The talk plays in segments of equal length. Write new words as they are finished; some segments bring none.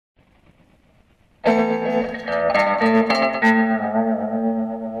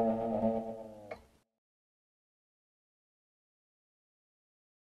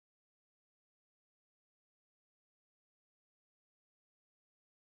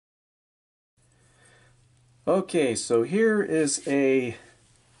Okay, so here is a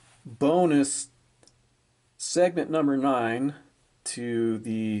bonus segment number 9 to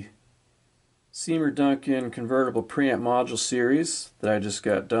the Seymour Duncan Convertible Preamp module series that I just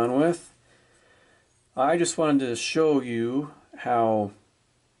got done with. I just wanted to show you how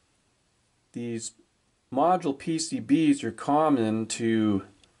these module PCBs are common to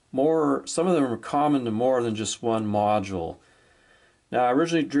some of them are common to more than just one module. Now, I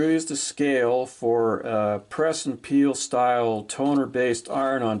originally drew these to scale for press and peel style toner based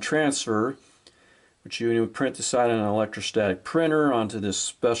iron-on transfer, which you would print this out on an electrostatic printer onto this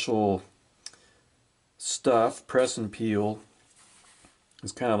special stuff. Press and peel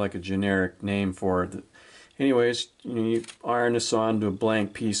is kind of like a generic name for it. Anyways, you iron this onto a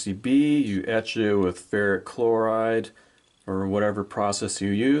blank PCB, you etch it with ferric chloride or whatever process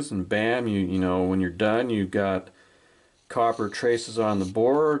you use, and bam, you know when you're done, you've got copper traces on the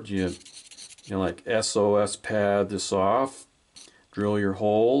board. You like SOS pad this off, drill your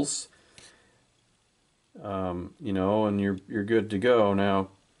holes, and you're good to go. Now,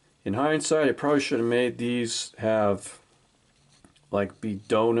 in hindsight, I probably should have made these be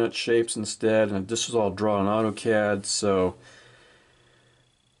donut shapes instead, and this was all drawn on AutoCAD. So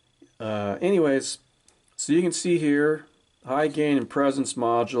anyways, so you can see here, high gain and presence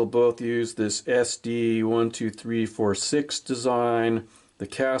module both use this SD12346 design. The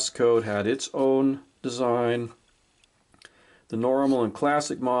cast code had its own design. The normal and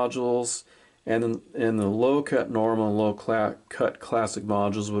classic modules and the low cut normal and low cut classic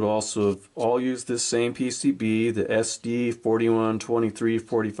modules would also have all used this same PCB, the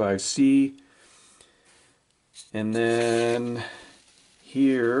SD412345C. And then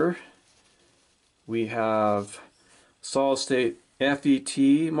here we have solid state FET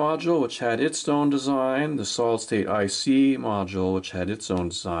module, which had its own design, the solid state IC module, which had its own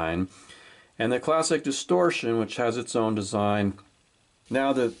design, and the classic distortion, which has its own design.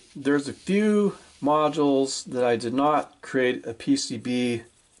 Now, there's a few modules that I did not create a PCB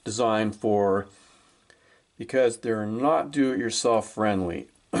design for because they're not do-it-yourself friendly,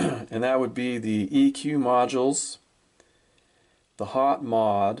 and that would be the EQ modules, the hot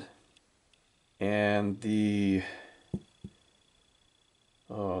mod, and the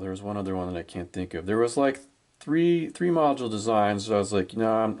there's one other one that I can't think of. There was like three module designs, so I was like,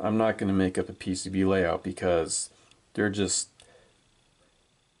 I'm not going to make up a PCB layout because they're just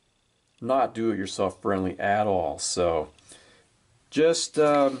not do-it-yourself friendly at all. So just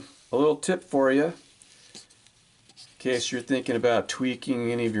a little tip for you in case you're thinking about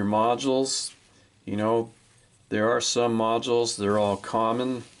tweaking any of your modules. There are some modules that are all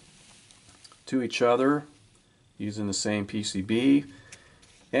common to each other using the same PCB,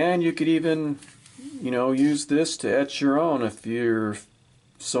 and you could even use this to etch your own if you're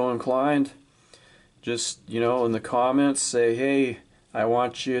so inclined. Just in the comments say, hey, I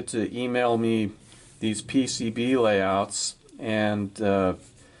want you to email me these PCB layouts, and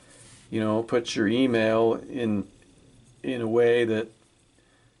put your email in a way that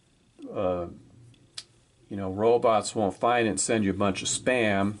robots won't find it and send you a bunch of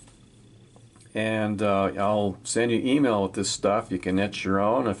spam. And I'll send you an email with this stuff. You can etch your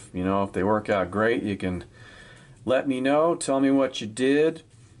own. If they work out great, you can let me know. Tell me what you did.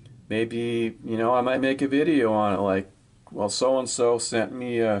 Maybe I might make a video on it, like, well, so and so sent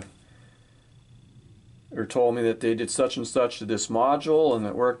me or told me that they did such and such to this module and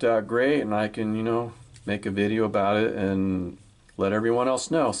it worked out great, and I can make a video about it and let everyone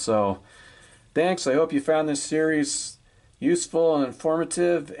else know. So thanks. I hope you found this series useful and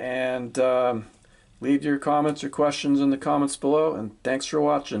informative, and leave your comments or questions in the comments below, and thanks for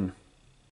watching.